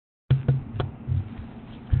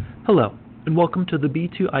Hello, and welcome to the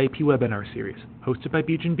B2IP webinar series, hosted by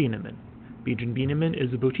Bejin Bieneman. Bejin Bieneman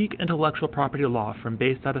is a boutique intellectual property law firm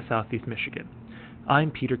based out of Southeast Michigan.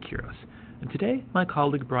 I'm Peter Kiros, and today my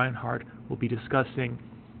colleague Bryan Hart will be discussing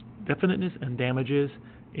definiteness and damages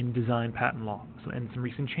in design patent law, and some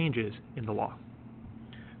recent changes in the law.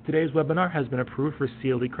 Today's webinar has been approved for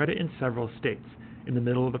CLE credit in several states. In the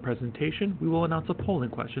middle of the presentation, we will announce a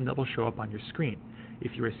polling question that will show up on your screen.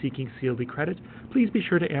 If you are seeking CLE credit, please be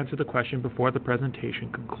sure to answer the question before the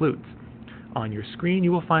presentation concludes. On your screen,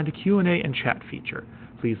 you will find a Q&A and chat feature.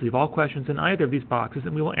 Please leave all questions in either of these boxes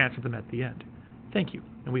and we will answer them at the end. Thank you,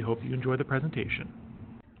 and we hope you enjoy the presentation.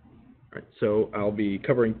 All right, so I'll be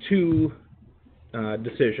covering two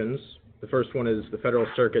decisions. The first one is the Federal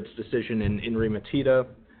Circuit's decision in Maatita,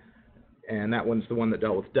 and that one's the one that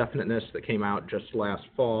dealt with definiteness that came out just last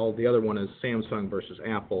fall. The other one is Samsung versus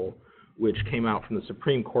Apple, which came out from the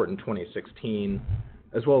Supreme Court in 2016,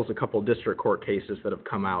 as well as a couple district court cases that have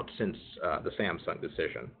come out since the Samsung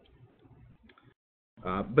decision.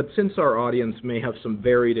 But since our audience may have some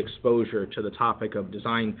varied exposure to the topic of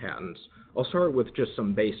design patents, I'll start with just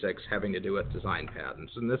some basics having to do with design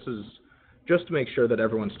patents. And this is just to make sure that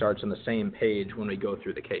everyone starts on the same page when we go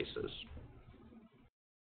through the cases.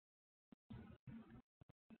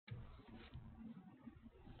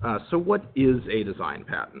 So what is a design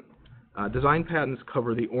patent? Design patents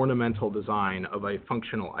cover the ornamental design of a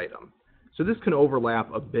functional item. So this can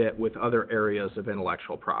overlap a bit with other areas of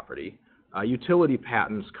intellectual property. Utility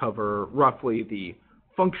patents cover roughly the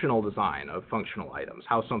functional design of functional items,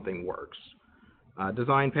 how something works.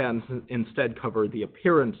 Design patents instead cover the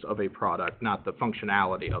appearance of a product, not the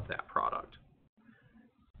functionality of that product.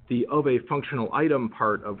 The of a functional item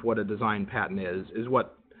part of what a design patent is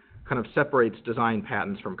what kind of separates design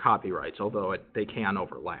patents from copyrights, although they can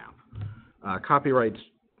overlap. Copyrights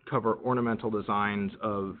cover ornamental designs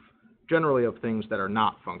generally of things that are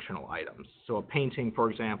not functional items. So a painting, for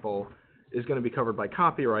example, is going to be covered by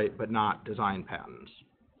copyright, but not design patents.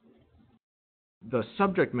 The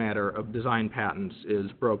subject matter of design patents is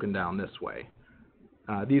broken down this way.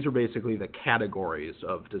 These are basically the categories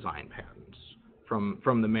of design patents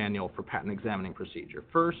from the Manual for Patent Examining Procedure.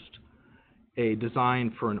 First, a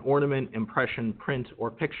design for an ornament, impression, print,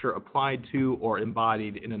 or picture applied to or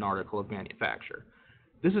embodied in an article of manufacture.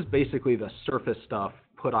 This is basically the surface stuff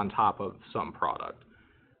put on top of some product.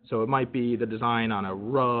 So it might be the design on a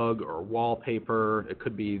rug or wallpaper. It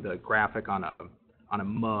could be the graphic on a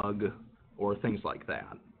mug or things like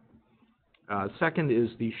that. Second is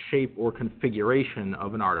the shape or configuration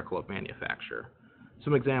of an article of manufacture.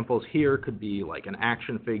 Some examples here could be like an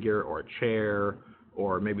action figure or a chair,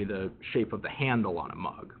 or maybe the shape of the handle on a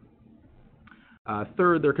mug.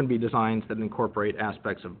 Third, there can be designs that incorporate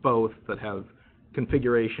aspects of both that have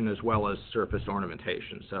configuration as well as surface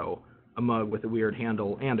ornamentation, so a mug with a weird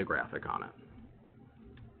handle and a graphic on it.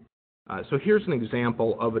 So here's an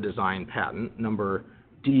example of a design patent, number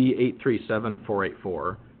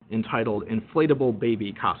D837484, entitled Inflatable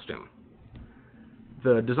Baby Costume.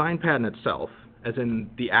 The design patent itself, as in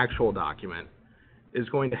the actual document, is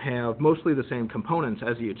going to have mostly the same components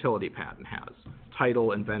as a utility patent has: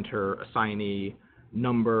 title, inventor, assignee,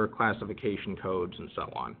 number, classification codes, and so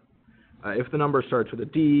on. If the number starts with a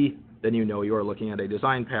D, then you know you are looking at a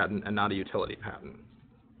design patent and not a utility patent.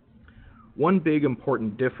 One big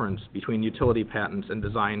important difference between utility patents and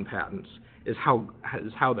design patents is how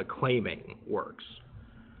the claiming works.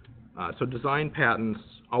 So design patents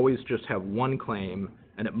always just have one claim,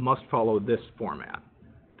 and it must follow this format: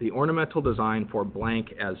 the ornamental design for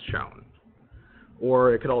blank as shown.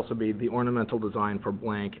 Or it could also be the ornamental design for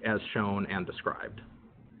blank as shown and described.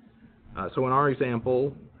 So in our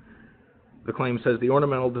example, the claim says the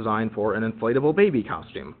ornamental design for an inflatable baby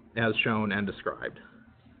costume as shown and described.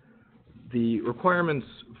 The requirements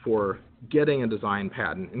for getting a design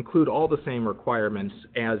patent include all the same requirements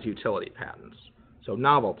as utility patents. So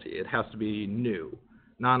novelty, it has to be new.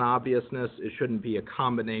 Non-obviousness, it shouldn't be a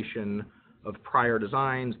combination of prior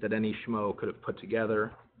designs that any schmo could have put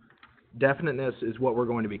together. Definiteness is what we're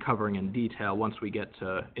going to be covering in detail once we get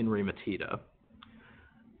to In Re Maatita.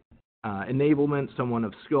 Enablement, someone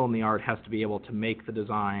of skill in the art has to be able to make the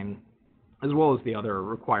design, as well as the other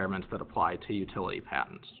requirements that apply to utility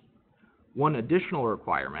patents. One additional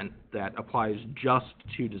requirement that applies just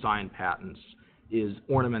to design patents is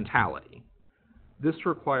ornamentality. This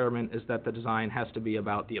requirement is that the design has to be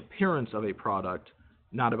about the appearance of a product,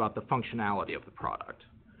 not about the functionality of the product.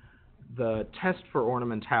 The test for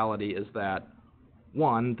ornamentality is that,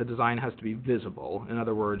 one, the design has to be visible, in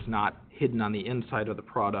other words, not hidden on the inside of the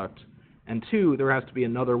product, and two, there has to be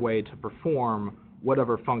another way to perform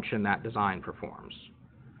whatever function that design performs.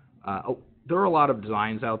 There are a lot of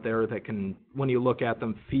designs out there that can, when you look at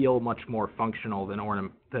them, feel much more functional than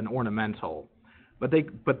ornamental, but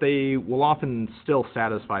they will often still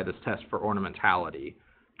satisfy this test for ornamentality,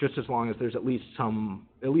 just as long as there's at least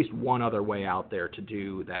one other way out there to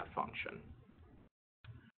do that function.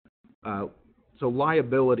 So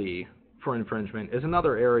liability for infringement is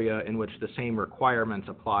another area in which the same requirements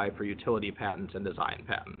apply for utility patents and design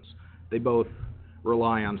patents. They both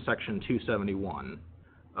rely on Section 271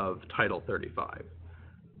 of Title 35.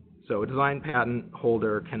 So a design patent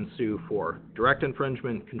holder can sue for direct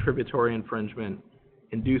infringement, contributory infringement,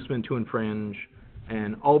 inducement to infringe,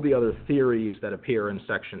 and all the other theories that appear in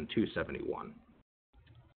Section 271.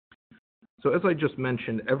 So as I just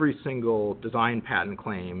mentioned, every single design patent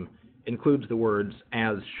claim includes the words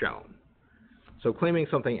 "as shown." So claiming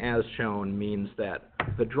something as shown means that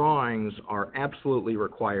the drawings are absolutely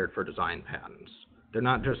required for design patents. They're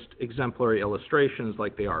not just exemplary illustrations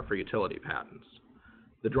like they are for utility patents.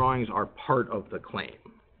 The drawings are part of the claim.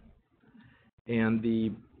 And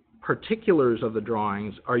the particulars of the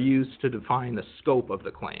drawings are used to define the scope of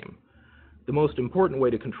the claim. The most important way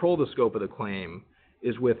to control the scope of the claim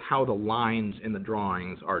is with how the lines in the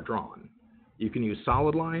drawings are drawn. You can use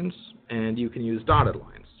solid lines and you can use dotted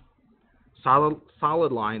lines.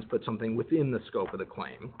 Solid lines put something within the scope of the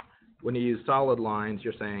claim. When you use solid lines,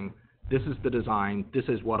 you're saying, this is the design, this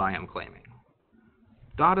is what I am claiming.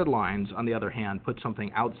 Dotted lines, on the other hand, put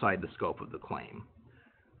something outside the scope of the claim.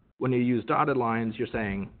 When you use dotted lines, you're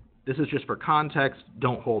saying, this is just for context,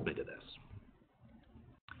 don't hold me to this.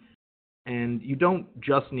 And you don't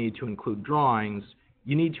just need to include drawings,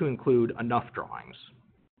 you need to include enough drawings.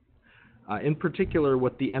 In particular,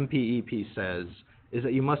 what the MPEP says is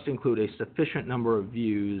that you must include a sufficient number of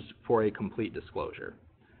views for a complete disclosure.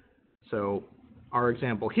 So our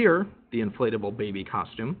example here, the inflatable baby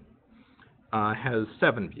costume, has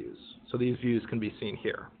 7 views. So these views can be seen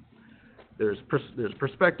here. There's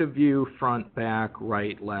perspective view, front, back,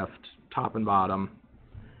 right, left, top, and bottom.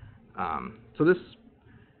 So this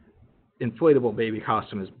inflatable baby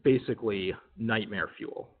costume is basically nightmare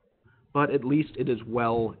fuel, but at least it is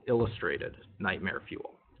well illustrated nightmare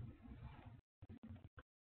fuel.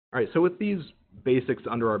 All right, so with these basics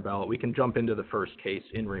under our belt, we can jump into the first case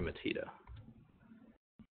in Maatita.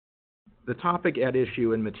 The topic at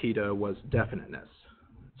issue in Maatita was definiteness.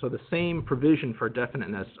 So the same provision for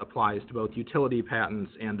definiteness applies to both utility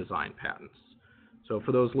patents and design patents. So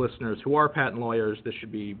for those listeners who are patent lawyers, this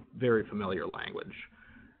should be very familiar language.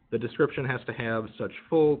 The description has to have such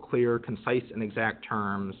full, clear, concise, and exact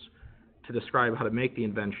terms to describe how to make the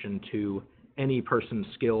invention to any person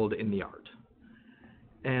skilled in the art.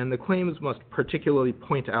 And the claims must particularly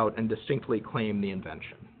point out and distinctly claim the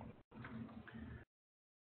invention.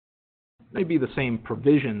 May be the same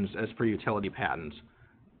provisions as for utility patents,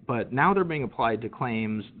 but now they're being applied to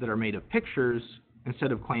claims that are made of pictures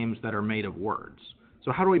instead of claims that are made of words.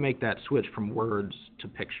 So how do we make that switch from words to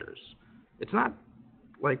pictures? It's not,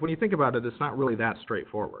 like, when you think about it, it's not really that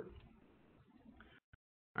straightforward.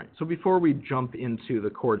 All right, so before we jump into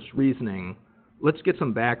the court's reasoning, let's get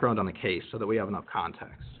some background on the case so that we have enough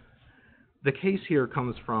context. The case here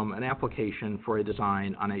comes from an application for a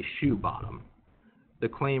design on a shoe bottom. The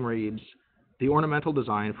claim reads, the ornamental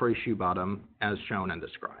design for a shoe bottom as shown and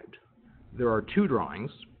described. There are 2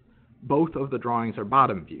 drawings. Both of the drawings are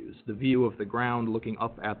bottom views, the view of the ground looking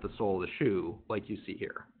up at the sole of the shoe, like you see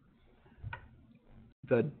here.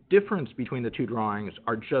 The difference between the 2 drawings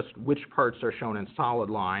are just which parts are shown in solid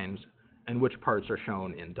lines and which parts are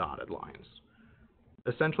shown in dotted lines.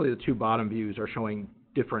 Essentially, the 2 bottom views are showing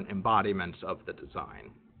different embodiments of the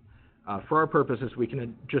design. For our purposes, we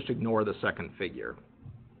can just ignore the second figure.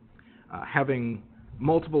 Having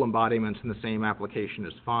multiple embodiments in the same application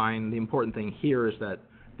is fine. The important thing here is that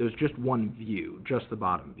there's just one view, just the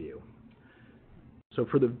bottom view. So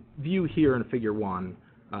for the view here in figure 1,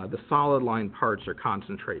 the solid line parts are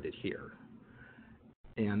concentrated here.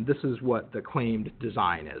 And this is what the claimed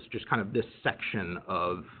design is, just kind of this section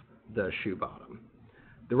of the shoe bottom.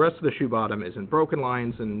 The rest of the shoe bottom is in broken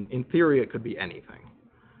lines, and in theory it could be anything.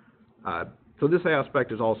 So this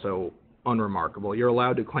aspect is also unremarkable. You're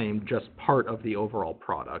allowed to claim just part of the overall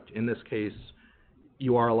product. In this case,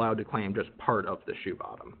 you are allowed to claim just part of the shoe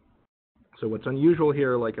bottom. So what's unusual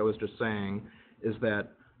here, like I was just saying, is that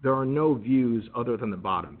there are no views other than the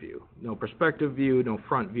bottom view. No perspective view, no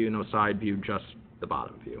front view, no side view, just the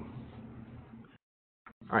bottom view.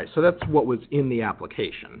 All right, so that's what was in the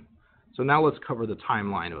application. So now let's cover the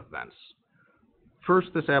timeline of events. First,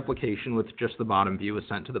 this application with just the bottom view was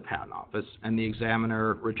sent to the patent office, and the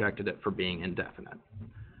examiner rejected it for being indefinite.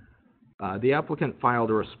 The applicant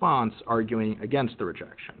filed a response arguing against the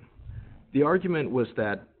rejection. The argument was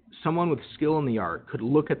that someone with skill in the art could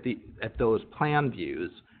look at those plan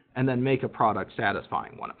views and then make a product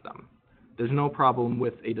satisfying one of them. There's no problem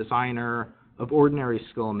with a designer of ordinary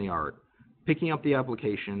skill in the art picking up the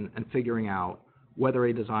application and figuring out whether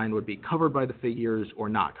a design would be covered by the figures or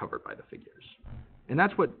not covered by the figures. And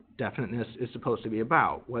that's what definiteness is supposed to be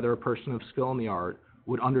about, whether a person of skill in the art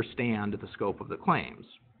would understand the scope of the claims.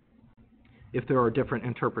 If there are different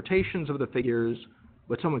interpretations of the figures,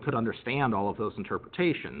 but someone could understand all of those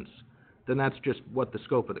interpretations, then that's just what the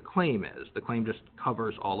scope of the claim is. The claim just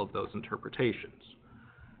covers all of those interpretations.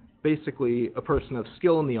 Basically, a person of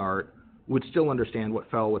skill in the art would still understand what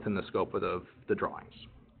fell within the scope of the drawings.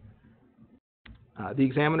 The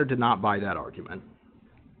examiner did not buy that argument.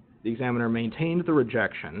 The examiner maintained the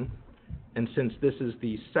rejection, and since this is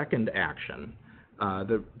the second action,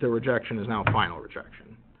 the rejection is now final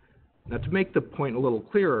rejection. Now, to make the point a little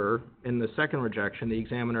clearer, in the second rejection, the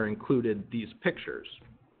examiner included these pictures.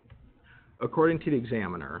 According to the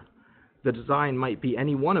examiner, the design might be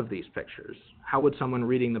any one of these pictures. How would someone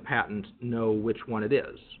reading the patent know which one it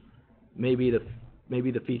is? Maybe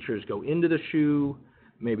the features go into the shoe,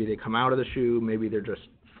 maybe they come out of the shoe, maybe they're just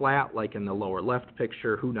flat, like in the lower left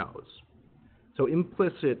picture, who knows? So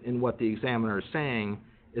implicit in what the examiner is saying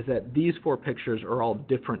is that these four pictures are all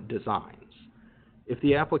different designs. If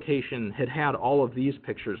the application had had all of these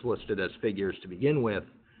pictures listed as figures to begin with,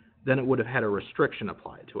 then it would have had a restriction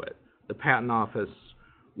applied to it. The patent office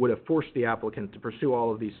would have forced the applicant to pursue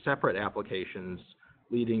all of these separate applications,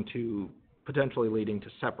 potentially leading to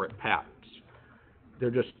separate patents. They're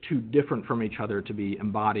just too different from each other to be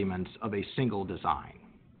embodiments of a single design.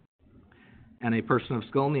 And a person of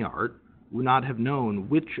skill in the art would not have known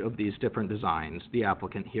which of these different designs the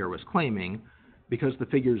applicant here was claiming, because the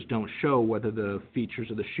figures don't show whether the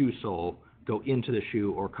features of the shoe sole go into the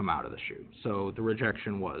shoe or come out of the shoe. So the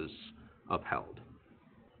rejection was upheld.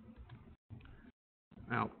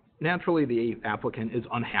 Now, naturally, the applicant is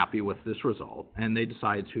unhappy with this result, and they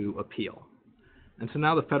decide to appeal. And so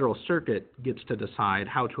now the Federal Circuit gets to decide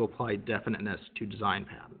how to apply definiteness to design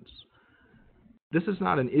patents. This is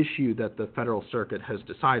not an issue that the Federal Circuit has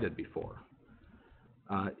decided before.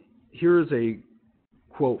 Here is a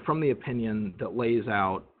quote from the opinion that lays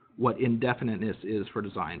out what indefiniteness is for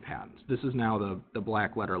design patents. This is now the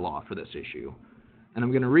black letter law for this issue. And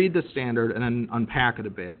I'm going to read the standard and then unpack it a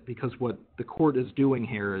bit, because what the court is doing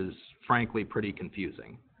here is frankly pretty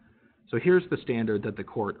confusing. So here's the standard that the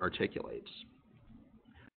court articulates.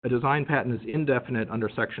 A design patent is indefinite under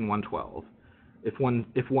Section 112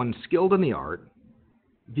 if one skilled in the art,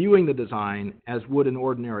 viewing the design as would an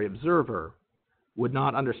ordinary observer, would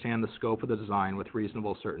not understand the scope of the design with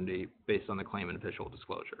reasonable certainty based on the claim and visual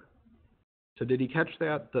disclosure. So did he catch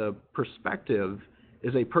that? The perspective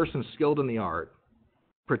is a person skilled in the art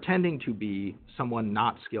pretending to be someone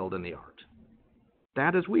not skilled in the art.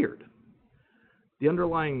 That is weird. The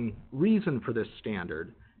underlying reason for this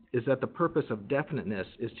standard is that the purpose of definiteness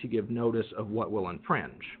is to give notice of what will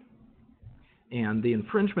infringe. And the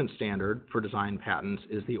infringement standard for design patents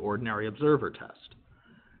is the ordinary observer test.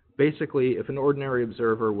 Basically, if an ordinary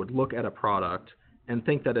observer would look at a product and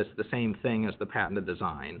think that it's the same thing as the patented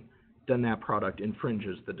design, then that product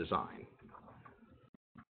infringes the design.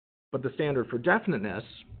 But the standard for definiteness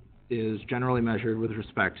is generally measured with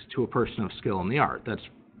respect to a person of skill in the art. That's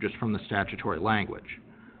just from the statutory language.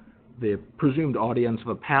 The presumed audience of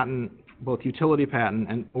a patent, both utility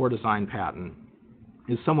patent or design patent,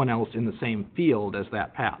 is someone else in the same field as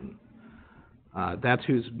that patent. That's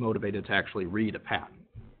who's motivated to actually read a patent.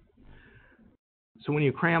 So when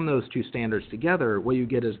you cram those two standards together, what you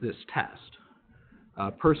get is this test.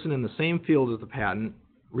 A person in the same field as the patent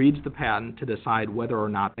reads the patent to decide whether or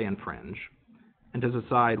not they infringe, and to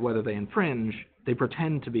decide whether they infringe, they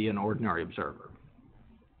pretend to be an ordinary observer.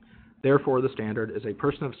 Therefore, the standard is a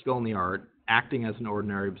person of skill in the art acting as an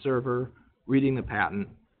ordinary observer, reading the patent,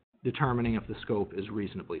 determining if the scope is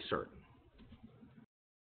reasonably certain.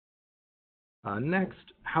 Next,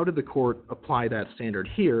 how did the court apply that standard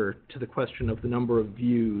here to the question of the number of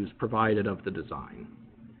views provided of the design?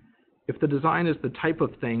 If the design is the type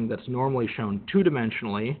of thing that's normally shown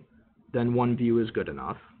two-dimensionally, then one view is good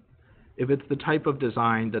enough. If it's the type of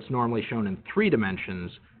design that's normally shown in 3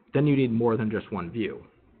 dimensions, then you need more than just one view.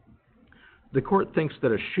 The court thinks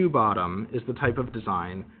that a shoe bottom is the type of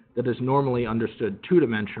design that is normally understood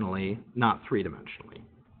two-dimensionally, not 3-dimensionally.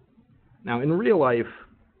 Now, in real life,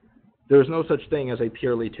 there is no such thing as a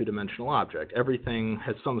purely two-dimensional object. Everything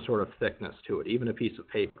has some sort of thickness to it, even a piece of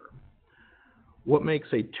paper. What makes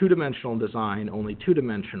a two-dimensional design only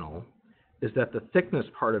two-dimensional is that the thickness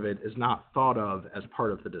part of it is not thought of as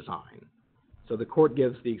part of the design. So the court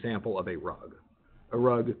gives the example of a rug. A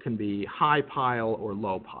rug can be high pile or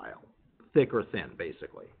low pile, thick or thin,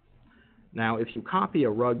 basically. Now, if you copy a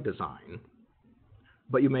rug design,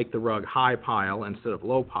 but you make the rug high pile instead of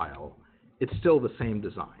low pile, it's still the same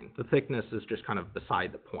design. The thickness is just kind of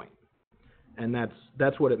beside the point. And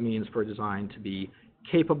that's what it means for a design to be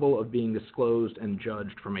capable of being disclosed and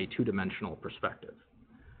judged from a two-dimensional perspective.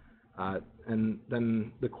 And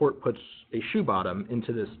then the court puts a shoe bottom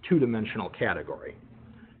into this two-dimensional category.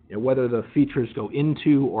 Whether the features go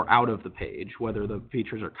into or out of the page, whether the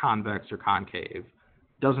features are convex or concave,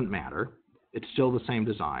 doesn't matter. It's still the same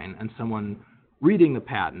design, and someone reading the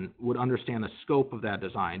patent would understand the scope of that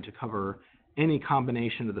design to cover any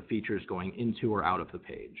combination of the features going into or out of the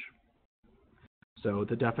page. So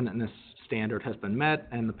the definiteness standard has been met,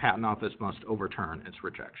 and the Patent Office must overturn its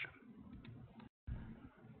rejection.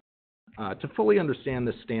 To fully understand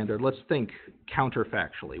this standard, let's think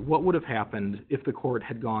counterfactually. What would have happened if the court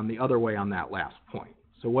had gone the other way on that last point?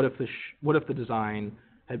 So what if the design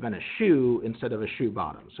had been a shoe instead of a shoe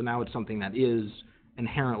bottom? So now it's something that is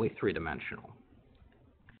inherently three-dimensional.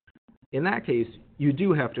 In that case, you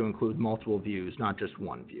do have to include multiple views, not just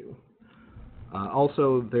one view.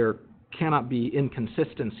 Also, there cannot be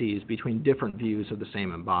inconsistencies between different views of the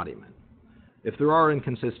same embodiment. If there are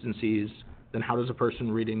inconsistencies, then how does a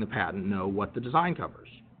person reading the patent know what the design covers?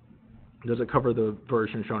 Does it cover the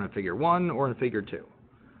version shown in Figure 1 or in Figure 2?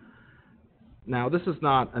 Now, this is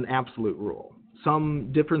not an absolute rule.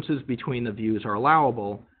 Some differences between the views are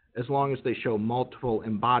allowable as long as they show multiple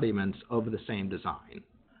embodiments of the same design.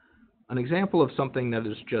 An example of something that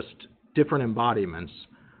is just different embodiments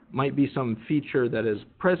might be some feature that is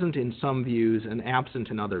present in some views and absent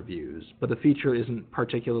in other views, but the feature isn't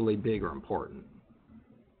particularly big or important.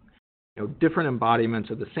 Different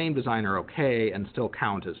embodiments of the same design are okay and still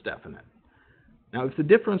count as definite. Now, if the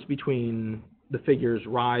difference between the figures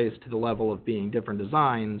rise to the level of being different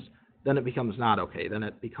designs, then it becomes not okay, then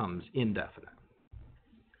it becomes indefinite.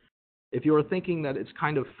 If you're thinking that it's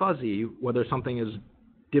kind of fuzzy whether something is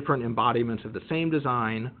different embodiments of the same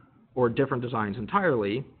design or different designs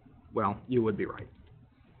entirely, well, you would be right.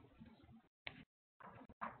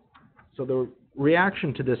 So the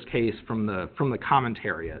reaction to this case from the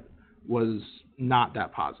commentariat was not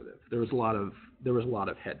that positive. There was a lot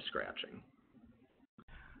of head scratching.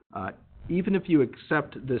 Even if you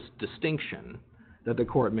accept this distinction that the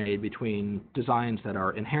court made between designs that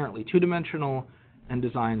are inherently two-dimensional and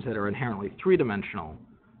designs that are inherently three-dimensional,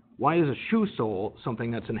 why is a shoe sole something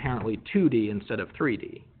that's inherently 2D instead of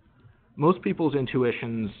 3D? Most people's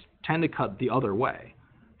intuitions tend to cut the other way.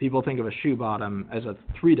 People think of a shoe bottom as a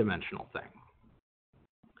three-dimensional thing.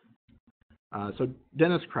 So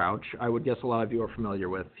Dennis Crouch, I would guess a lot of you are familiar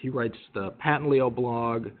with. He writes the Patentleo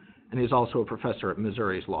blog, and he's also a professor at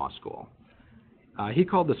Missouri's law school. He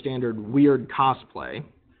called the standard weird cosplay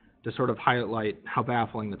to sort of highlight how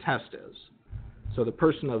baffling the test is. So the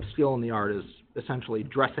person of skill in the art is essentially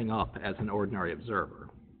dressing up as an ordinary observer.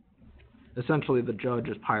 Essentially, the judge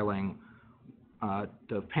is piling,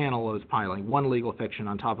 the panel is piling one legal fiction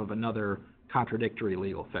on top of another contradictory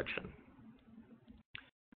legal fiction.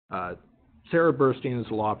 Sarah Burstein is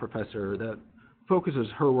a law professor that focuses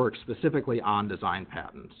her work specifically on design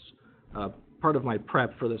patents. Part of my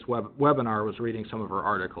prep for this webinar was reading some of her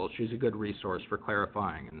articles. She's a good resource for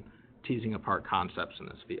clarifying and teasing apart concepts in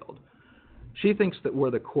this field. She thinks that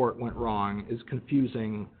where the court went wrong is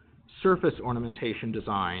confusing surface ornamentation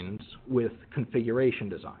designs with configuration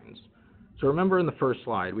designs. So remember in the first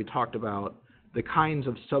slide, we talked about the kinds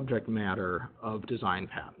of subject matter of design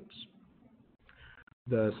patents.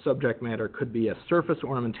 The subject matter could be a surface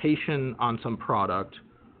ornamentation on some product,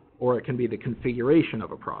 or it can be the configuration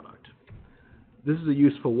of a product. This is a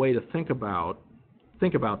useful way to think about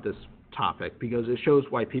this topic because it shows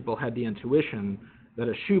why people had the intuition that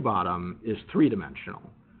a shoe bottom is three-dimensional.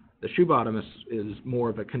 The shoe bottom is more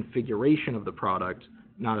of a configuration of the product,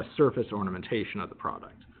 not a surface ornamentation of the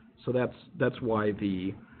product. So that's why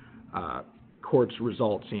the court's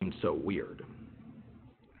result seemed so weird.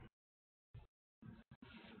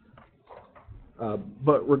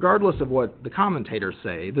 But regardless of what the commentators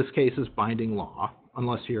say, this case is binding law,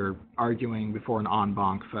 unless you're arguing before an en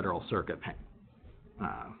banc federal circuit.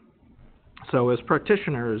 So as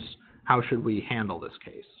practitioners, how should we handle this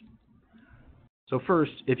case? So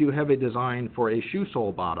first, if you have a design for a shoe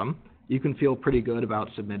sole bottom, you can feel pretty good about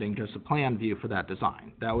submitting just a plan view for that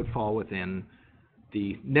design. That would fall within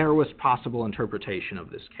the narrowest possible interpretation of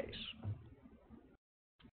this case.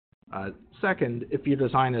 Second, if your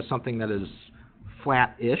design is something that is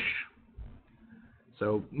flat-ish,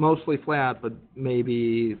 so mostly flat, but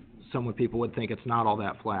maybe some people would think it's not all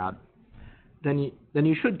that flat, then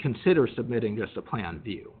you should consider submitting just a plan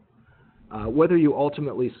view. Whether you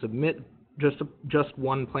ultimately submit just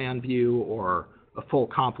one plan view or a full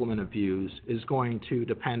complement of views is going to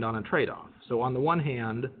depend on a trade-off. So on the one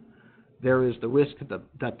hand, there is the risk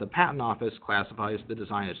that the Patent Office classifies the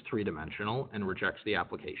design as three-dimensional and rejects the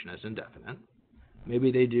application as indefinite.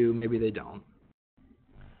 Maybe they do, maybe they don't.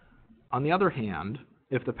 On the other hand,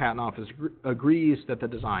 if the Patent Office agrees that the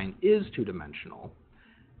design is two-dimensional,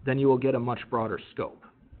 then you will get a much broader scope.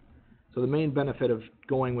 So the main benefit of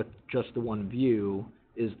going with just the one view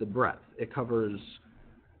is the breadth. It covers,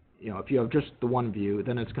 if you have just the one view,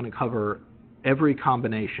 then it's going to cover every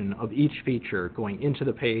combination of each feature going into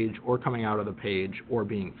the page or coming out of the page or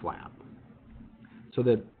being flat. So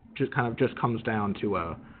that just comes down to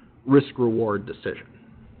a risk-reward decision.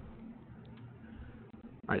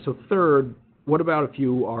 All right, so third, what about if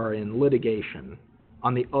you are in litigation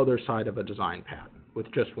on the other side of a design patent with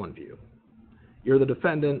just one view? You're the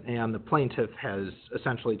defendant and the plaintiff has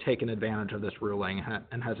essentially taken advantage of this ruling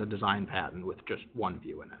and has a design patent with just one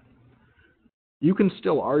view in it. You can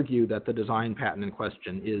still argue that the design patent in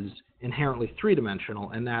question is inherently three-dimensional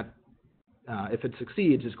and that if it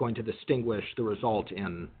succeeds is going to distinguish the result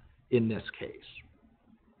in this case.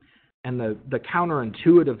 And the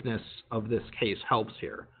counterintuitiveness of this case helps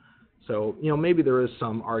here. So, maybe there is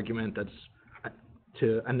some argument that's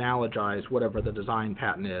to analogize whatever the design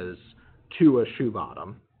patent is to a shoe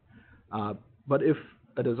bottom. But if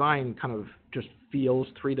a design kind of just feels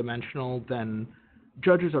three-dimensional, then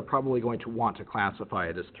judges are probably going to want to classify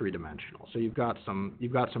it as three-dimensional. So you've got some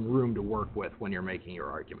room to work with when you're making your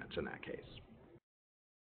arguments in that case.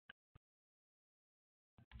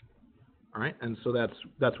 All right, and so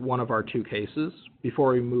that's one of our two cases.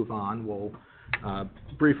 Before we move on, we'll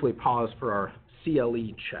briefly pause for our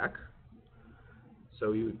CLE check.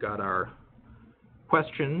 So you've got our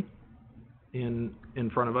question in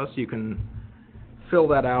front of us. You can fill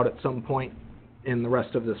that out at some point in the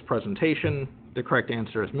rest of this presentation. The correct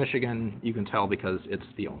answer is Michigan. You can tell because it's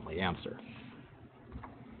the only answer.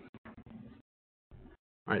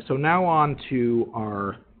 All right, so now on to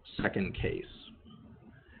our second case,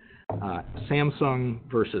 Samsung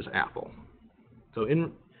versus Apple. So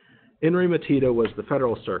Maatita was the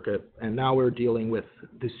Federal Circuit, and now we're dealing with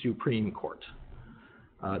the Supreme Court.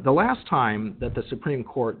 The last time that the Supreme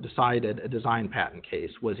Court decided a design patent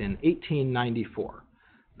case was in 1894.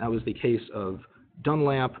 That was the case of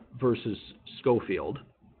Dunlap versus Schofield.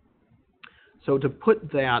 So to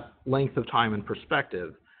put that length of time in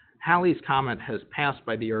perspective, Halley's Comet has passed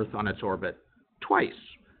by the Earth on its orbit twice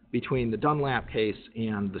between the Dunlap case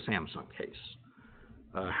and the Samsung case.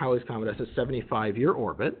 Halley's Comet has a 75-year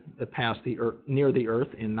orbit. It passed near the Earth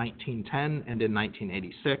in 1910 and in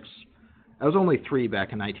 1986. That was only 3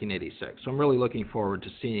 back in 1986, so I'm really looking forward to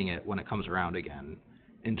seeing it when it comes around again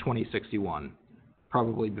in 2061,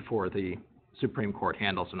 probably before the Supreme Court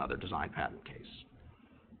handles another design patent case.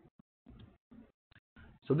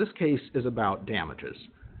 So this case is about damages.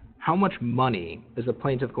 How much money is a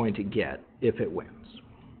plaintiff going to get if it wins?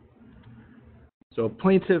 So a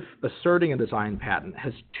plaintiff asserting a design patent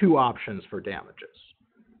has two options for damages.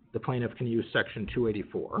 The plaintiff can use Section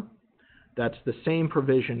 284. That's the same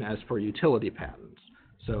provision as for utility patents.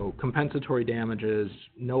 So compensatory damages,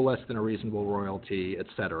 no less than a reasonable royalty,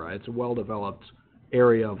 etc. It's a well-developed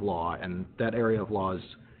area of law, and that area of law is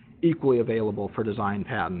equally available for design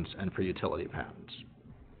patents and for utility patents.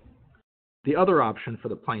 The other option for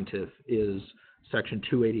the plaintiff is Section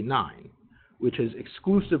 289, which is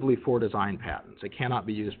exclusively for design patents. It cannot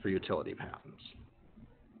be used for utility patents.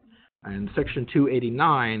 And Section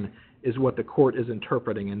 289 is what the court is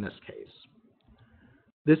interpreting in this case.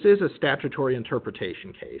 This is a statutory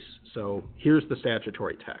interpretation case, so here's the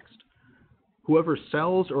statutory text. Whoever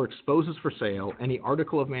sells or exposes for sale any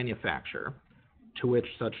article of manufacture to which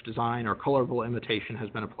such design or colorable imitation has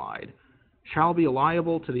been applied shall be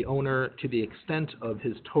liable to the owner to the extent of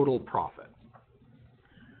his total profit.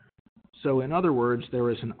 So in other words,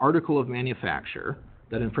 there is an article of manufacture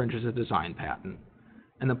that infringes a design patent,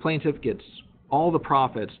 and the plaintiff gets all the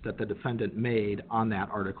profits that the defendant made on that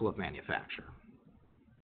article of manufacture.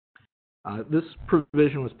 This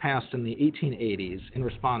provision was passed in the 1880s in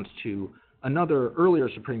response to another earlier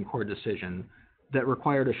Supreme Court decision that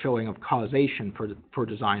required a showing of causation for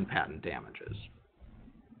design patent damages.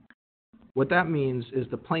 What that means is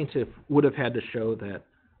the plaintiff would have had to show that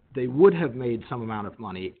they would have made some amount of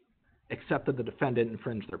money except that the defendant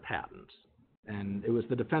infringed their patents. And it was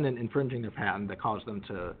the defendant infringing their patent that caused them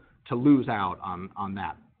to lose out on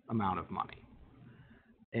that amount of money.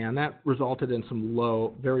 And that resulted in some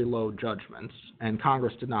very low judgments, and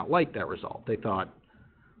Congress did not like that result. They thought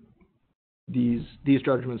these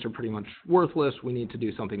judgments are pretty much worthless. We need to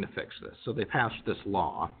do something to fix this. So they passed this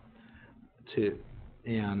law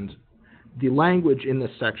and the language in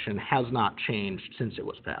this section has not changed since it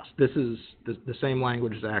was passed. This is the same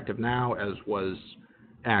language is active now as was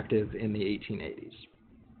active in the 1880s.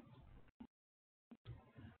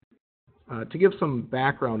 To give some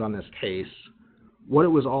background on this case, what it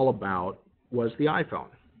was all about was the iPhone.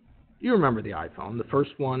 You remember the iPhone, the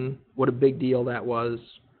first one, what a big deal that was.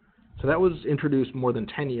 So that was introduced more than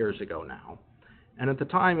 10 years ago now. And at the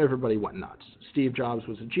time, everybody went nuts. Steve Jobs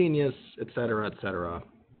was a genius, et cetera, et cetera.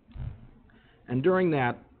 And during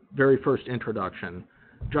that very first introduction,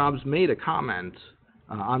 Jobs made a comment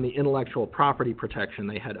on the intellectual property protection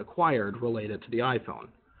they had acquired related to the iPhone.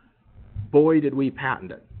 Boy, did we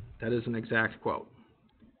patent it. That is an exact quote.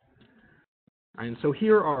 And so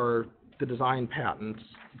here are the design patents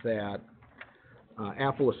that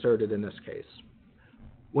Apple asserted in this case.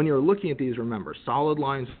 When you're looking at these, remember, solid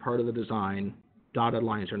lines are part of the design, dotted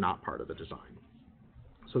lines are not part of the design.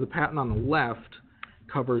 So the patent on the left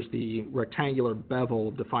covers the rectangular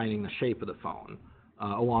bevel defining the shape of the phone,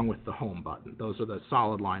 along with the home button. Those are the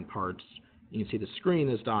solid line parts. You can see the screen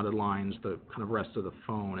is dotted lines, the kind of rest of the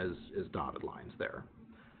phone is dotted lines there.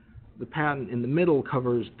 The patent in the middle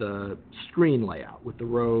covers the screen layout with the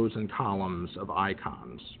rows and columns of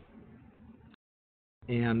icons.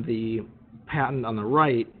 And the patent on the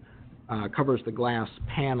right covers the glass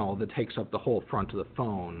panel that takes up the whole front of the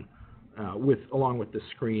phone, along with the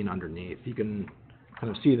screen underneath. You can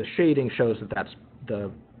kind of see the shading shows that that's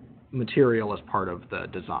the material as part of the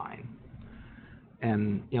design.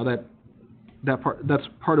 And you know that's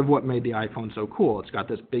part of what made the iPhone so cool. It's got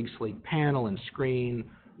this big sleek panel and screen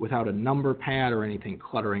without a number pad or anything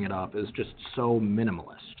cluttering it up. It's just so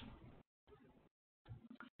minimalist.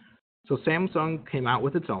 So Samsung came out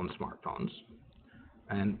with its own smartphones,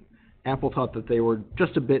 and Apple thought that they were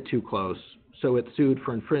just a bit too close, so it sued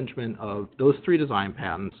for infringement of those 3 design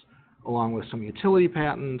patents, along with some utility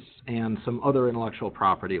patents and some other intellectual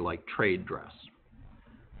property like trade dress.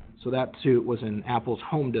 So that suit was in Apple's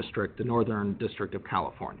home district, the Northern District of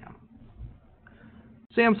California.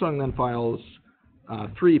 Samsung then files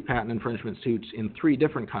 3 patent infringement suits in 3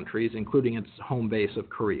 different countries, including its home base of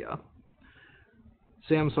Korea.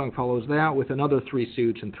 Samsung follows that with another 3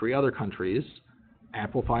 suits in 3 other countries.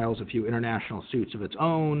 Apple files a few international suits of its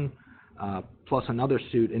own, plus another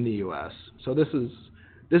suit in the U.S. So this is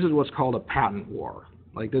what's called a patent war.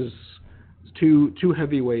 Like this is two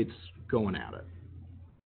heavyweights going at it.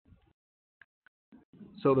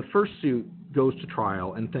 So the first suit goes to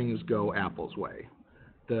trial and things go Apple's way.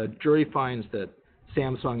 The jury finds that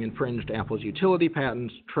Samsung infringed Apple's utility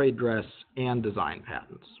patents, trade dress, and design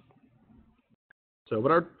patents. So,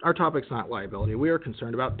 but our topic's not liability. We are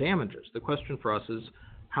concerned about damages. The question for us is,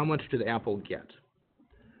 how much did Apple get?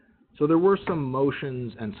 So there were some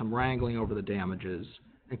motions and some wrangling over the damages,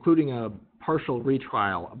 including a partial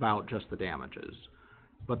retrial about just the damages.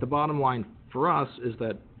 But the bottom line for us is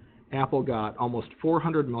that Apple got almost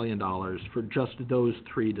 $400 million for just those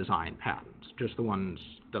 3 design patents, just the ones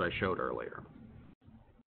that I showed earlier.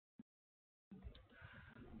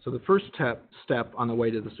 So the first step on the way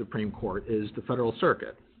to the Supreme Court is the Federal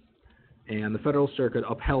Circuit, and the Federal Circuit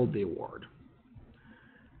upheld the award.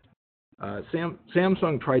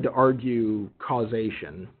 Samsung tried to argue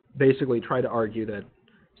causation, basically tried to argue that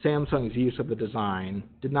Samsung's use of the design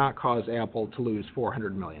did not cause Apple to lose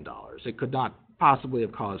 $400 million. It could not possibly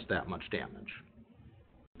have caused that much damage.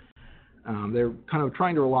 They're kind of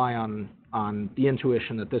trying to rely on the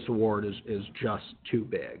intuition that this award is just too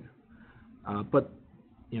big. But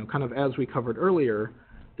you know, kind of as we covered earlier,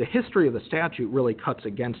 the history of the statute really cuts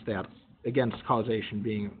against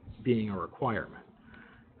causation being a requirement.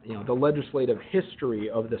 You know, the legislative history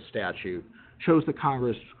of the statute shows that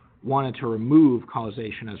Congress wanted to remove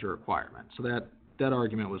causation as a requirement. So that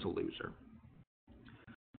argument was a loser.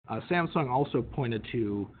 Samsung also pointed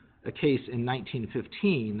to a case in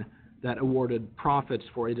 1915 that awarded profits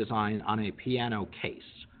for a design on a piano case,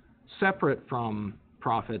 separate from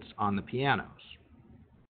profits on the pianos.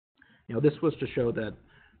 You know, this was to show that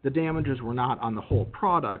the damages were not on the whole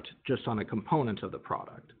product, just on a component of the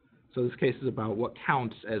product. So this case is about what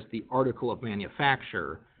counts as the article of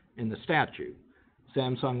manufacture in the statute.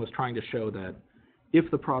 Samsung was trying to show that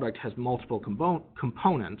if the product has multiple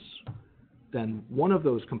components, then one of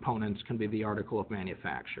those components can be the article of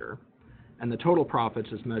manufacture, and the total profits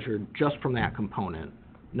is measured just from that component,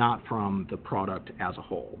 not from the product as a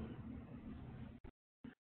whole.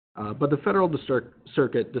 But the Federal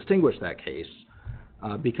Circuit distinguished that case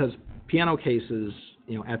because piano cases,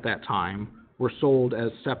 you know, at that time were sold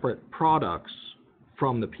as separate products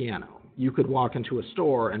from the piano. you could walk into a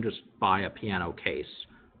store and just buy a piano case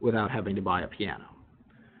without having to buy a piano.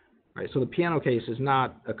 Right? So the piano case is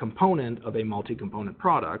not a component of a multi-component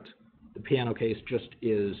product. The piano case just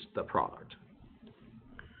is the product.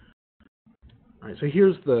 All right, so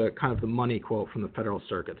here's the kind of the money quote from the Federal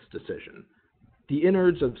Circuit's decision. The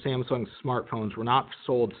innards of Samsung's smartphones were not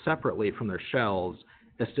sold separately from their shells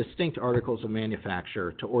as distinct articles of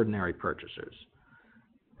manufacture to ordinary purchasers.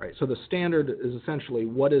 Right, so the standard is essentially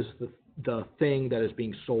what is the thing that is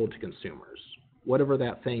being sold to consumers. Whatever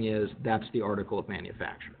that thing is, that's the article of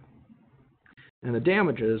manufacture. And the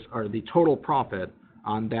damages are the total profit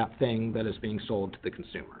on that thing that is being sold to the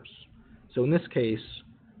consumers. So in this case,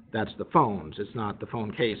 that's the phones. It's not the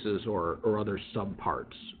phone cases or other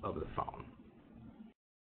subparts of the phone.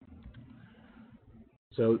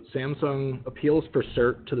 So Samsung appeals for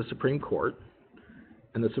cert to the Supreme Court,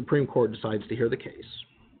 and the Supreme Court decides to hear the case.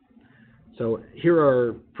 So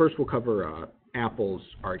first we'll cover Apple's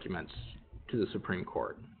arguments to the Supreme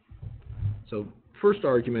Court. So first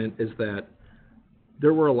argument is that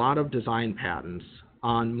there were a lot of design patents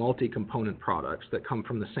on multi-component products that come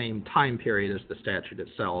from the same time period as the statute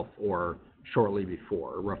itself, or shortly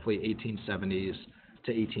before, roughly 1870s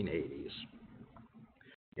to 1880s.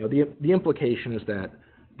 The implication is that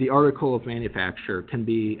the article of manufacture can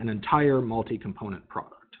be an entire multi-component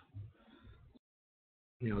product.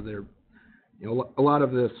 A lot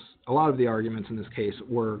of the arguments in this case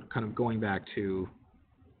were kind of going back to,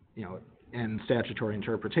 and statutory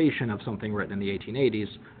interpretation of something written in the 1880s.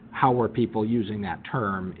 How were people using that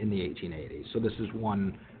term in the 1880s? So this is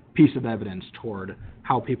one piece of evidence toward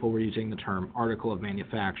how people were using the term article of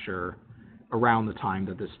manufacture around the time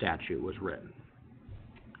that this statute was written.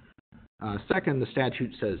 Second, the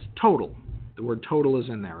statute says total. The word total is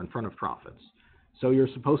in there in front of profits. So you're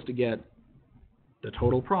supposed to get the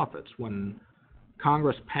total profits. When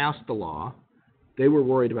Congress passed the law, they were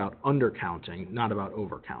worried about undercounting, not about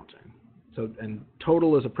overcounting. So, and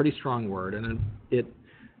total is a pretty strong word, and it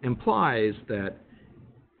implies that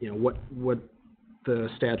what the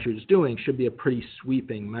statute is doing should be a pretty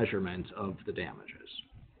sweeping measurement of the damages.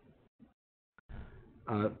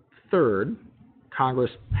 Third,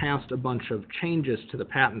 Congress passed a bunch of changes to the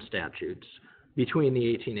patent statutes between the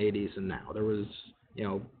 1880s and now. There was,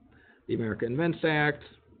 the America Invents Act.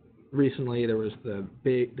 Recently, there was the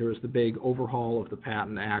big overhaul of the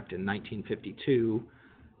Patent Act in 1952.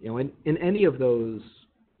 In any of those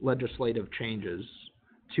legislative changes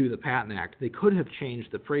to the Patent Act, they could have changed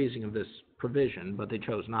the phrasing of this provision, but they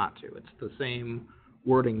chose not to. It's the same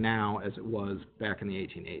wording now as it was back in the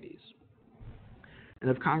 1880s. And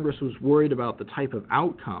if Congress was worried about the type of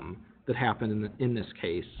outcome that happened in this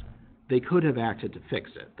case, they could have acted to fix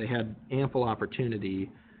it. They had ample opportunity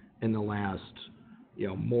in the last,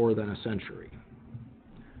 more than a century.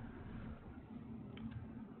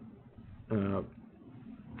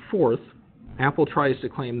 Fourth, Apple tries to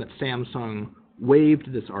claim that Samsung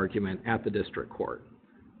waived this argument at the district court.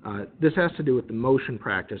 This has to do with the motion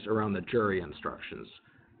practice around the jury instructions.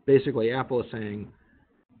 Basically, Apple is saying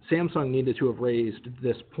Samsung needed to have raised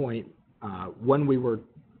this point when we were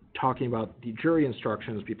talking about the jury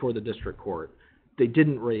instructions before the district court. They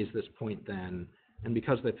didn't raise this point then, and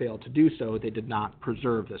because they failed to do so, they did not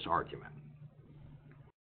preserve this argument.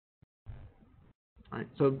 All right,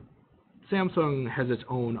 so Samsung has its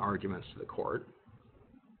own arguments to the court.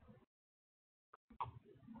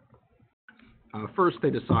 First, they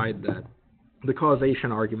decide that the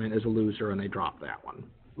causation argument is a loser, and they drop that one,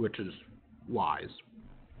 which is wise.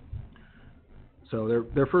 So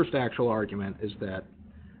their first actual argument is that,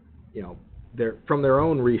 from their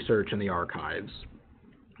own research in the archives,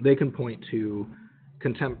 they can point to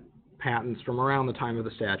contempt patents from around the time of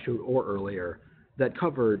the statute or earlier that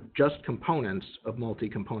cover just components of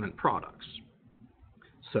multi-component products.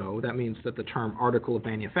 So that means that the term article of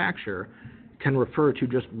manufacture can refer to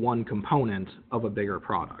just one component of a bigger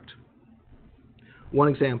product. One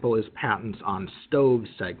example is patents on stove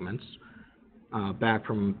segments, back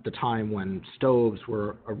from the time when stoves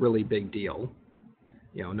were a really big deal,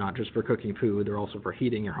 not just for cooking food, they're also for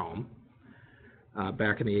heating your home,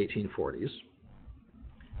 back in the 1840s.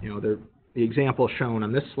 The example shown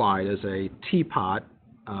on this slide is a teapot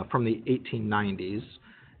from the 1890s,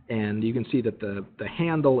 and you can see that the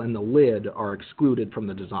handle and the lid are excluded from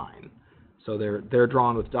the design. So they're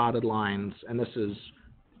drawn with dotted lines, and this is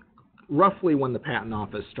roughly when the Patent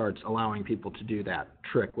Office starts allowing people to do that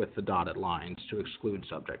trick with the dotted lines to exclude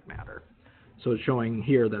subject matter. So it's showing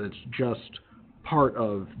here that it's just part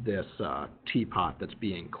of this teapot that's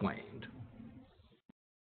being claimed.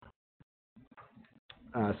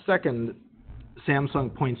 Second,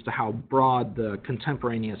 Samsung points to how broad the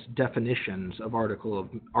contemporaneous definitions of article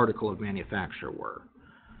of manufacture were.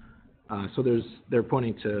 So they're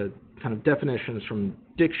pointing to kind of definitions from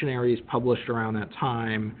dictionaries published around that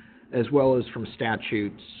time, as well as from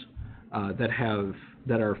statutes that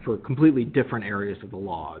are for completely different areas of the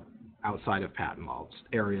law outside of patent laws.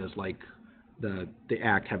 Areas like the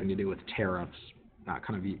act having to do with tariffs,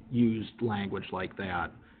 kind of used language like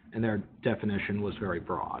that, and their definition was very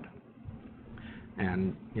broad.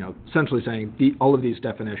 And essentially saying all of these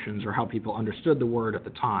definitions are how people understood the word at the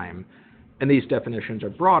time, and these definitions are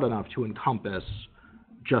broad enough to encompass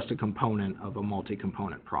just a component of a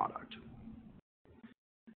multi-component product.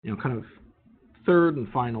 Kind of third and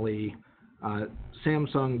finally,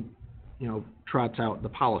 Samsung, trots out the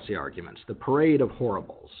policy arguments, the parade of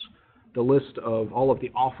horribles, the list of all of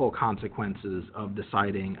the awful consequences of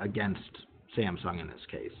deciding against Samsung in this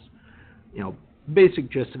case.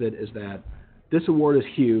 Basic gist of it is that this award is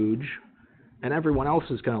huge, and everyone else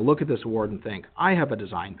is going to look at this award and think, I have a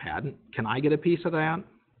design patent. Can I get a piece of that?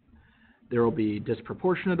 There will be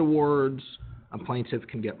disproportionate awards. A plaintiff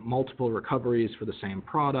can get multiple recoveries for the same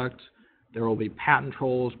product. There will be patent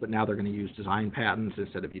trolls, but now they're going to use design patents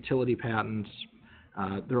instead of utility patents.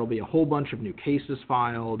 There will be a whole bunch of new cases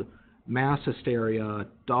filed, mass hysteria,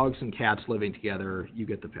 dogs and cats living together. You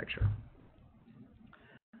get the picture.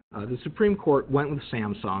 The Supreme Court went with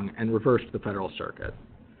Samsung and reversed the Federal Circuit.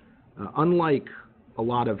 Unlike a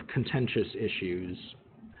lot of contentious issues,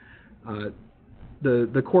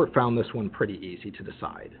 the court found this one pretty easy to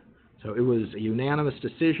decide. So it was a unanimous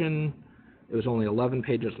decision. It was only 11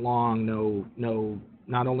 pages long,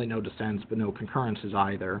 not only no dissents, but no concurrences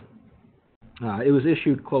either. It was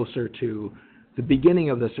issued closer to the beginning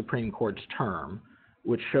of the Supreme Court's term,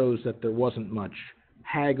 which shows that there wasn't much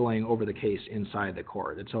haggling over the case inside the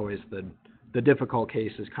court. It's always the difficult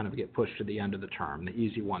cases kind of get pushed to the end of the term. The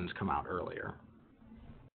easy ones come out earlier.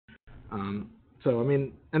 And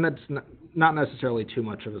that's not necessarily too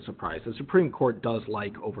much of a surprise. The Supreme Court does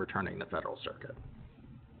like overturning the Federal Circuit.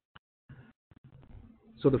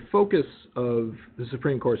 So the focus of the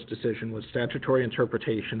Supreme Court's decision was statutory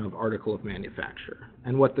interpretation of article of manufacture.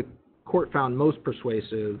 And what the court found most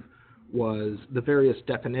persuasive was the various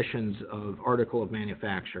definitions of article of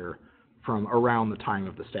manufacture from around the time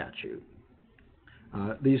of the statute.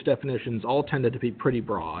 These definitions all tended to be pretty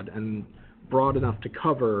broad, and broad enough to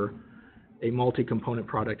cover a multi-component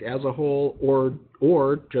product as a whole,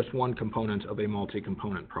 or just one component of a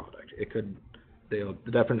multi-component product. The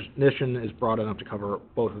definition is broad enough to cover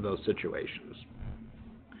both of those situations.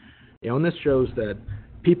 And this shows that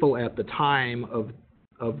people at the time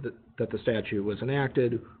that the statute was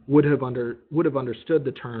enacted would have understood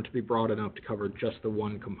the term to be broad enough to cover just the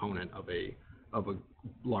one component of a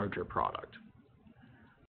larger product.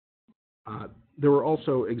 There were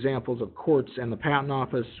also examples of courts and the Patent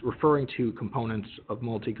Office referring to components of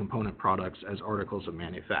multi-component products as articles of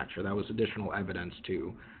manufacture. That was additional evidence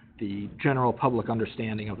to the general public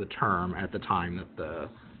understanding of the term at the time that the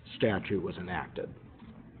statute was enacted.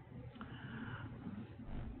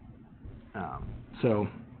 So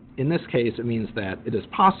in this case, it means that it is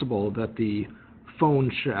possible that the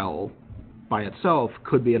phone shell by itself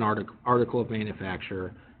could be an article of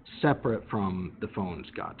manufacture separate from the phone's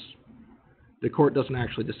guts. The court doesn't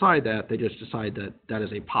actually decide that. They just decide that that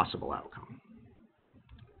is a possible outcome.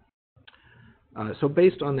 So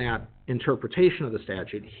based on that interpretation of the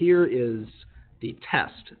statute, here is the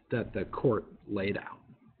test that the court laid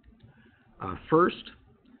out. First,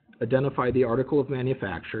 identify the article of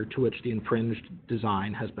manufacture to which the infringed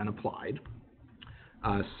design has been applied.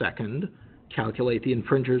 Second, calculate the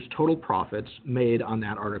infringer's total profits made on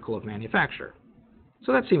that article of manufacture.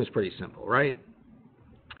 So that seems pretty simple, right?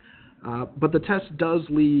 But the test does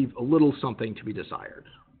leave a little something to be desired.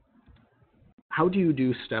 How do you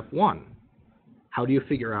do step one? How do you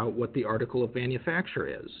figure out what the article of manufacture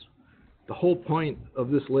is? The whole point of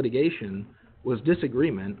this litigation was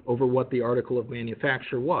disagreement over what the article of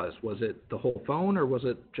manufacture was. Was it the whole phone, or was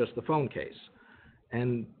it just the phone case?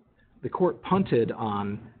 And the court punted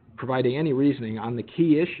on providing any reasoning on the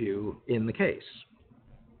key issue in the case.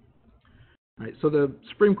 All right, so the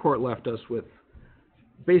Supreme Court left us with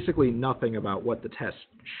basically nothing about what the test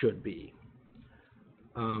should be.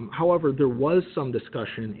 However, there was some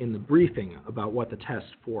discussion in the briefing about what the test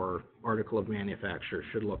for article of manufacture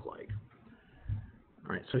should look like.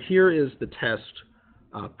 All right, so here is the test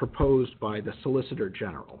proposed by the Solicitor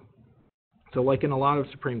General. So like in a lot of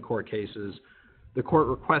Supreme Court cases, the court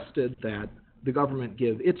requested that the government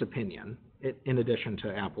give its opinion in addition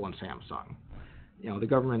to Apple and Samsung. The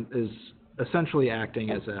government is essentially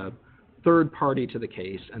acting as a third party to the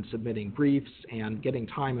case and submitting briefs and getting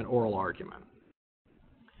time and oral argument.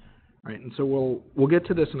 Right, and so we'll get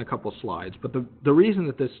to this in a couple slides, but the reason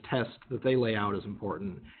that this test that they lay out is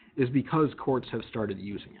important is because courts have started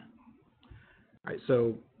using it. Right,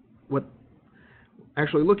 so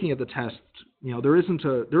actually looking at the test, there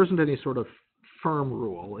isn't any sort of firm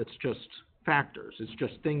rule. It's just factors. It's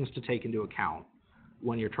just things to take into account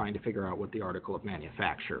when you're trying to figure out what the article of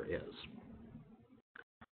manufacture is.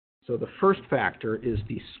 So the first factor is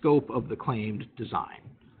the scope of the claimed design.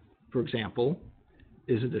 For example,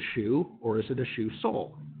 is it a shoe or is it a shoe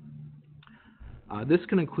sole? This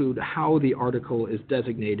can include how the article is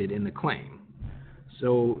designated in the claim.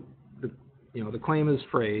 So the claim is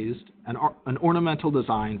phrased, an ornamental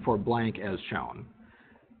design for blank as shown.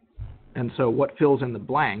 And so what fills in the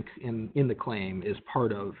blank in the claim is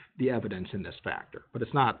part of the evidence in this factor. But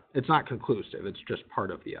it's not conclusive, it's just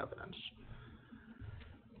part of the evidence.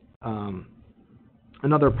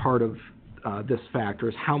 Another part of this factor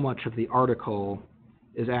is how much of the article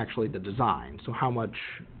is actually the design. So how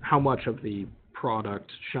much of the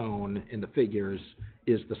product shown in the figures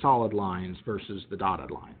is the solid lines versus the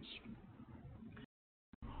dotted lines.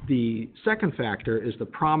 The second factor is the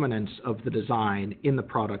prominence of the design in the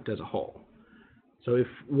product as a whole. So if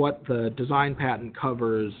what the design patent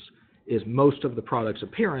covers is most of the product's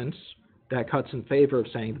appearance, that cuts in favor of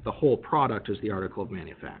saying that the whole product is the article of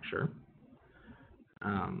manufacture.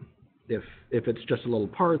 If it's just a little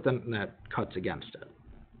part, then that cuts against it.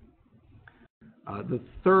 The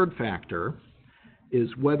third factor is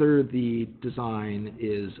whether the design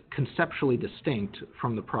is conceptually distinct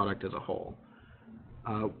from the product as a whole.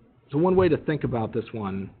 So one way to think about this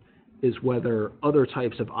one is whether other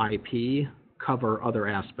types of IP cover other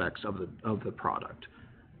aspects of the product.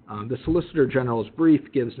 The Solicitor General's brief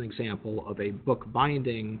gives an example of a book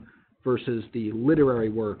binding versus the literary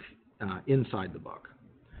work inside the book.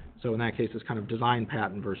 So in that case, it's kind of design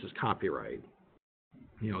patent versus copyright.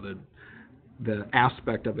 The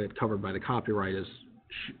aspect of it covered by the copyright is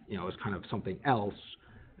kind of something else,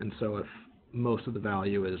 and so if most of the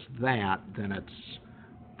value is that,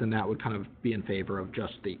 then that would kind of be in favor of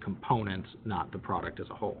just the components, not the product as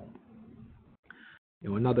a whole.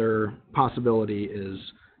 Another possibility is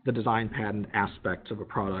the design patent aspects of a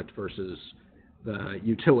product versus the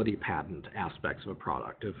utility patent aspects of a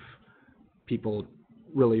product. If people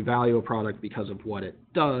really value a product because of what it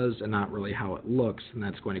does and not really how it looks, then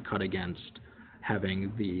that's going to cut against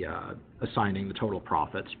having the assigning the total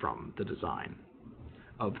profits from the design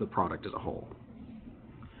of the product as a whole.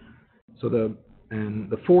 So the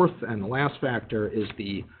fourth and the last factor is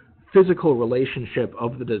the physical relationship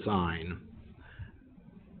of the design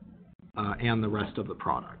and the rest of the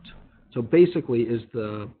product. So basically, is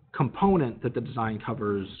the component that the design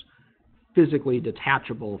covers physically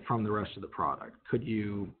detachable from the rest of the product? Could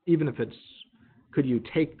you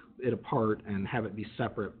take it apart and have it be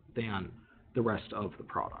separate than the rest of the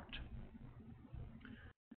product?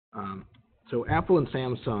 So Apple and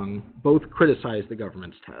Samsung both criticized the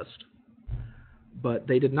government's test, but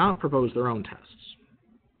they did not propose their own tests.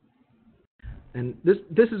 And this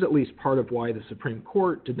is at least part of why the Supreme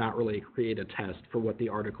Court did not really create a test for what the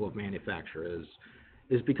article of manufacture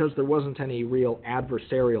is because there wasn't any real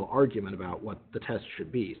adversarial argument about what the test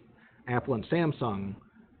should be. Apple and Samsung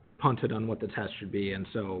punted on what the test should be, and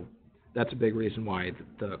so that's a big reason why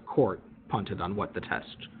the court punted on what the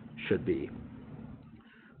test should be.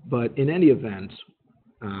 But in any event,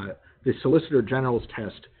 the Solicitor General's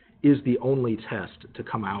test is the only test to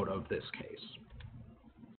come out of this case.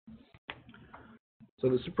 So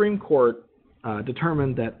the Supreme Court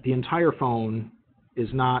determined that the entire phone is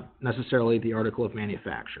not necessarily the article of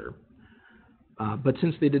manufacture. But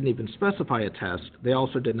since they didn't even specify a test, they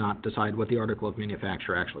also did not decide what the article of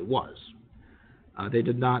manufacture actually was. They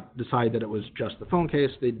did not decide that it was just the phone case.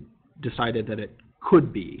 They decided that it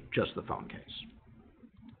could be just the phone case.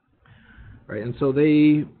 Right, and so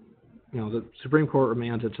the Supreme Court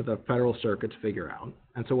remanded to the Federal Circuit to figure out.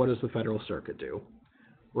 And so what does the Federal Circuit do?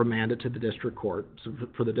 Remand it to the District Court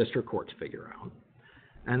for the District Court to figure out.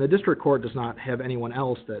 And the District Court does not have anyone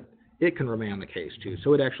else that it can remand the case to,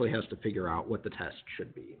 so it actually has to figure out what the test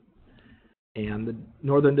should be. And the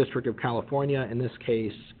Northern District of California, in this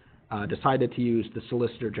case, decided to use the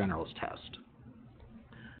Solicitor General's test.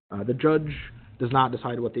 The judge does not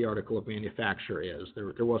decide what the article of manufacture is.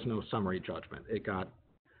 There was no summary judgment. It got,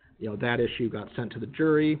 that issue got sent to the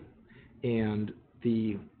jury, and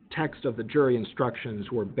the text of the jury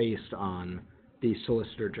instructions were based on the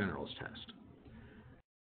Solicitor General's test.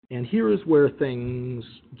 And here is where things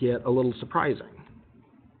get a little surprising.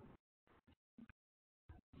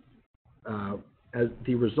 as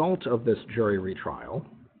the result of this jury retrial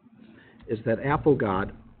is that Apple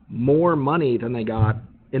got more money than they got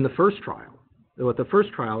in the first trial. So at the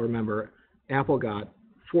first trial, remember, Apple got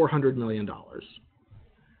 $400 million.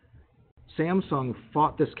 Samsung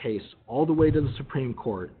fought this case all the way to the Supreme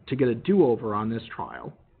Court to get a do-over on this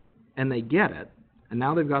trial, and they get it, and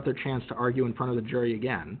now they've got their chance to argue in front of the jury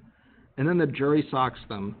again, and then the jury socks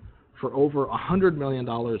them for over $100 million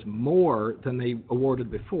more than they awarded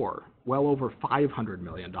before, well over $500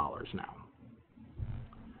 million now.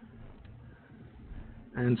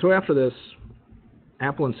 And so after this,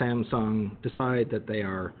 Apple and Samsung decide that they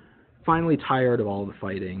are finally tired of all the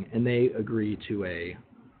fighting, and they agree to a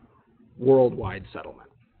worldwide settlement.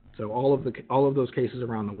 So all of those cases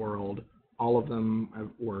around the world, all of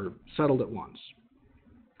them were settled at once.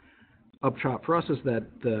 Upshot for us is that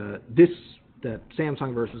that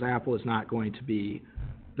Samsung versus Apple is not going to be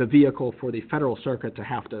the vehicle for the Federal Circuit to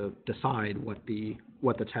have to decide what the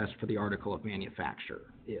test for the article of manufacture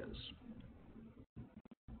is.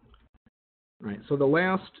 Right. So the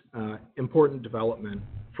last important development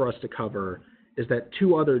for us to cover is that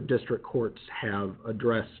two other district courts have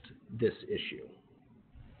addressed this issue.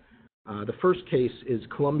 The first case is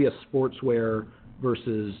Columbia Sportswear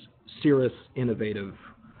versus Cirrus Innovative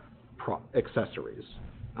Accessories.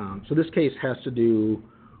 So this case has to do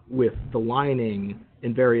with the lining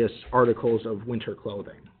in various articles of winter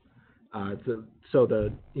clothing.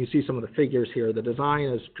 You see some of the figures here. The design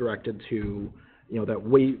is directed to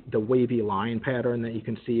the wavy line pattern that you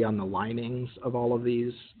can see on the linings of all of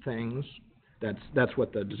these things. That's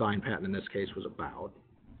what the design patent in this case was about.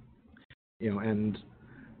 And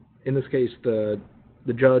in this case, the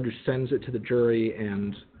judge sends it to the jury,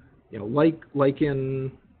 and like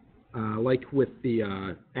with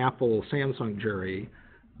the Apple Samsung jury,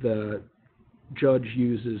 the judge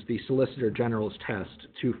uses the Solicitor General's test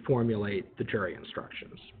to formulate the jury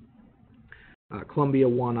instructions. Columbia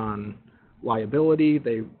won on liability.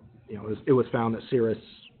 It was found that Cirrus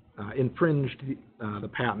infringed the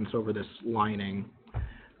patents over this lining,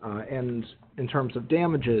 and in terms of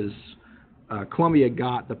damages, Columbia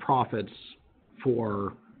got the profits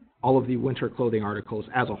for all of the winter clothing articles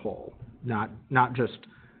as a whole, not just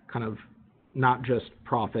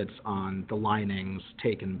profits on the linings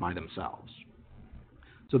taken by themselves.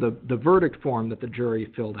 So the verdict form that the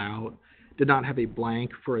jury filled out did not have a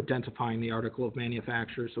blank for identifying the article of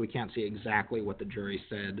manufacture, so we can't see exactly what the jury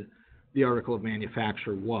said the article of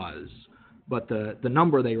manufacture was, but the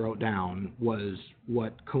number they wrote down was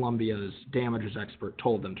what Columbia's damages expert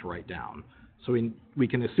told them to write down. So we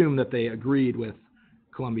can assume that they agreed with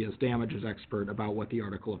Columbia's damages expert about what the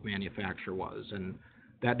article of manufacture was, and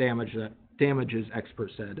that damages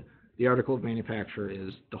expert said the article of manufacture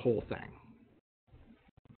is the whole thing.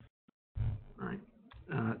 All right.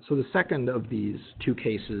 So the second of these two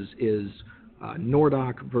cases is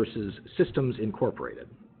Nordock versus Systems Incorporated.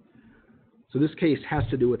 So this case has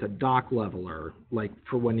to do with a dock leveler, like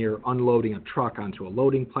for when you're unloading a truck onto a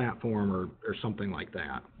loading platform or something like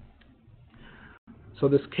that. So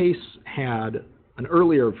this case had an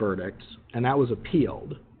earlier verdict, and that was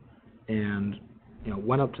appealed, and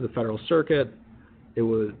went up to the Federal Circuit.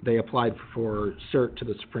 They applied for cert to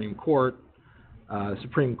the Supreme Court. The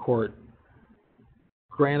Supreme Court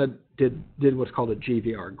did what's called a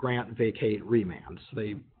GVR, grant, vacate, remand. So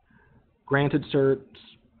they granted certs,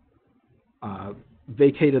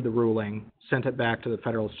 vacated the ruling, sent it back to the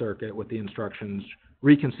Federal Circuit with the instructions,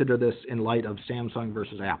 reconsider this in light of Samsung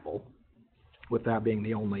versus Apple, with that being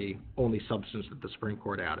the only substance that the Supreme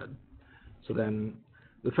Court added. So then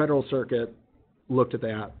the Federal Circuit looked at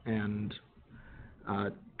that and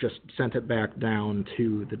just sent it back down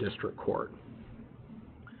to the district court.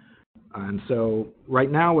 And so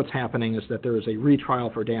right now what's happening is that there is a retrial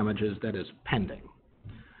for damages that is pending.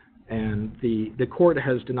 And the court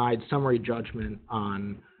has denied summary judgment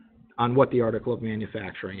on what the article of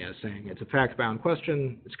manufacturing is, saying it's a fact-bound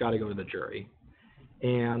question, it's got to go to the jury.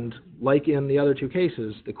 And like in the other two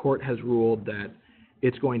cases, the court has ruled that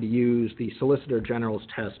it's going to use the Solicitor General's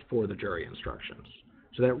test for the jury instructions.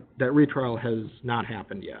 So that retrial has not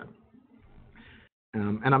happened yet.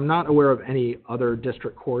 And I'm not aware of any other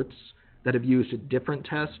district courts that have used a different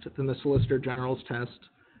test than the Solicitor General's test,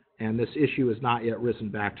 and this issue has not yet risen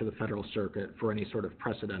back to the Federal Circuit for any sort of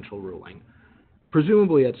precedential ruling.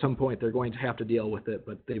 Presumably at some point they're going to have to deal with it,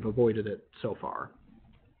 but they've avoided it so far.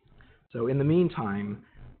 So in the meantime,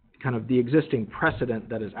 kind of the existing precedent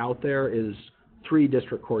that is out there is 3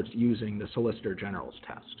 district courts using the Solicitor General's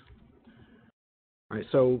test. All right,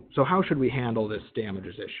 so how should we handle this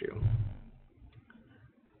damages issue?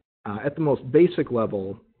 At the most basic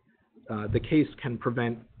level, the case can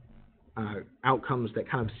prevent outcomes that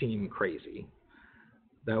kind of seem crazy.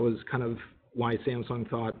 That was kind of why Samsung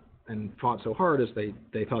fought so hard, is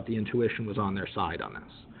they thought the intuition was on their side on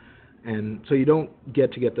this. And so you don't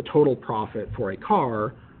get the total profit for a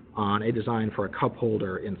car on a design for a cup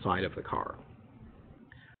holder inside of the car.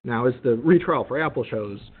 Now, as the retrial for Apple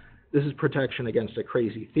shows, this is protection against a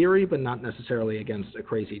crazy theory, but not necessarily against a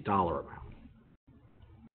crazy dollar amount.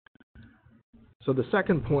 So the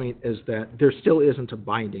second point is that there still isn't a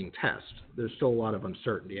binding test. There's still a lot of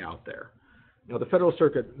uncertainty out there. Now, the Federal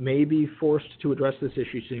Circuit may be forced to address this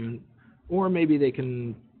issue soon, or maybe they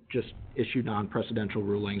can just issue non-precedential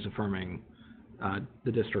rulings affirming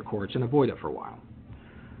the district courts and avoid it for a while.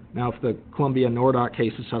 Now, if the Columbia Nordock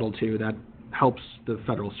case is settled too, that helps the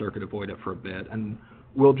Federal Circuit avoid it for a bit, and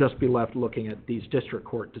we'll just be left looking at these district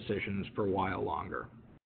court decisions for a while longer.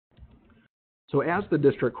 So as the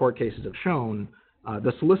district court cases have shown,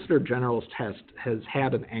 the Solicitor General's test has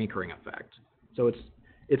had an anchoring effect. So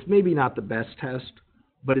it's maybe not the best test,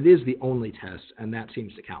 but it is the only test, and that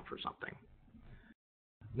seems to count for something.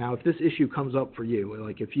 Now, if this issue comes up for you,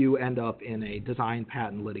 like if you end up in a design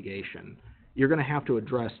patent litigation, you're going to have to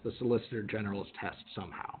address the Solicitor General's test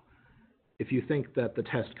somehow. If you think that the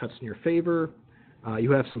test cuts in your favor,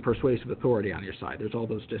 you have some persuasive authority on your side. There's all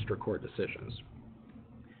those district court decisions.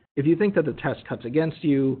 If you think that the test cuts against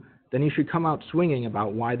you, then you should come out swinging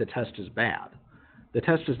about why the test is bad. The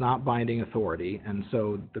test is not binding authority, and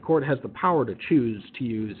so the court has the power to choose to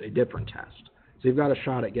use a different test. So you've got a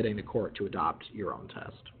shot at getting the court to adopt your own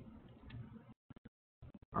test.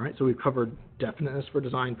 All right, so we've covered definiteness for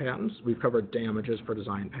design patents, we've covered damages for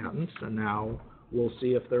design patents, and now we'll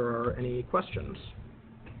see if there are any questions.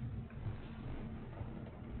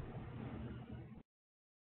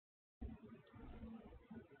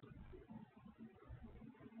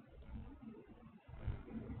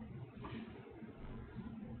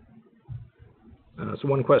 So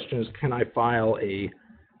one question is, can I file a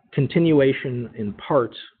continuation in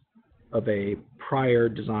part of a prior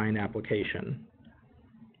design application?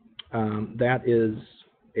 That is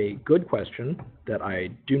a good question that I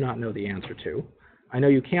do not know the answer to. I know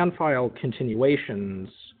you can file continuations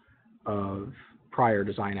of prior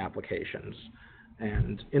design applications,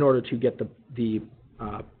 and in order to get the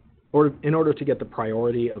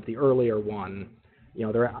priority of the earlier one,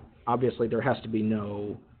 there has to be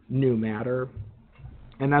no new matter.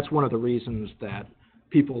 And that's one of the reasons that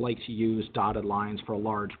people like to use dotted lines for a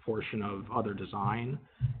large portion of other design,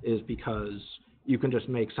 is because you can just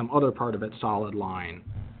make some other part of it solid line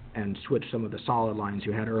and switch some of the solid lines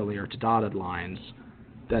you had earlier to dotted lines.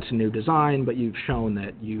 That's a new design, but you've shown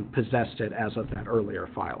that you possessed it as of that earlier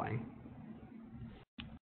filing.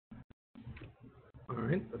 All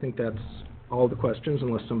right, I think that's all the questions,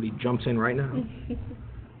 unless somebody jumps in right now.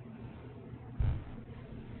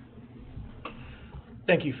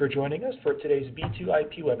 Thank you for joining us for today's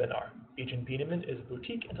B2IP webinar. Bejin Bieneman is a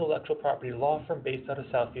boutique intellectual property law firm based out of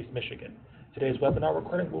Southeast Michigan. Today's webinar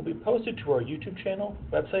recording will be posted to our YouTube channel,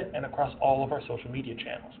 website, and across all of our social media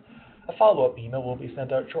channels. A follow-up email will be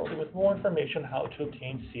sent out shortly with more information on how to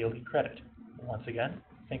obtain CLE credit. Once again,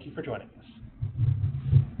 thank you for joining us.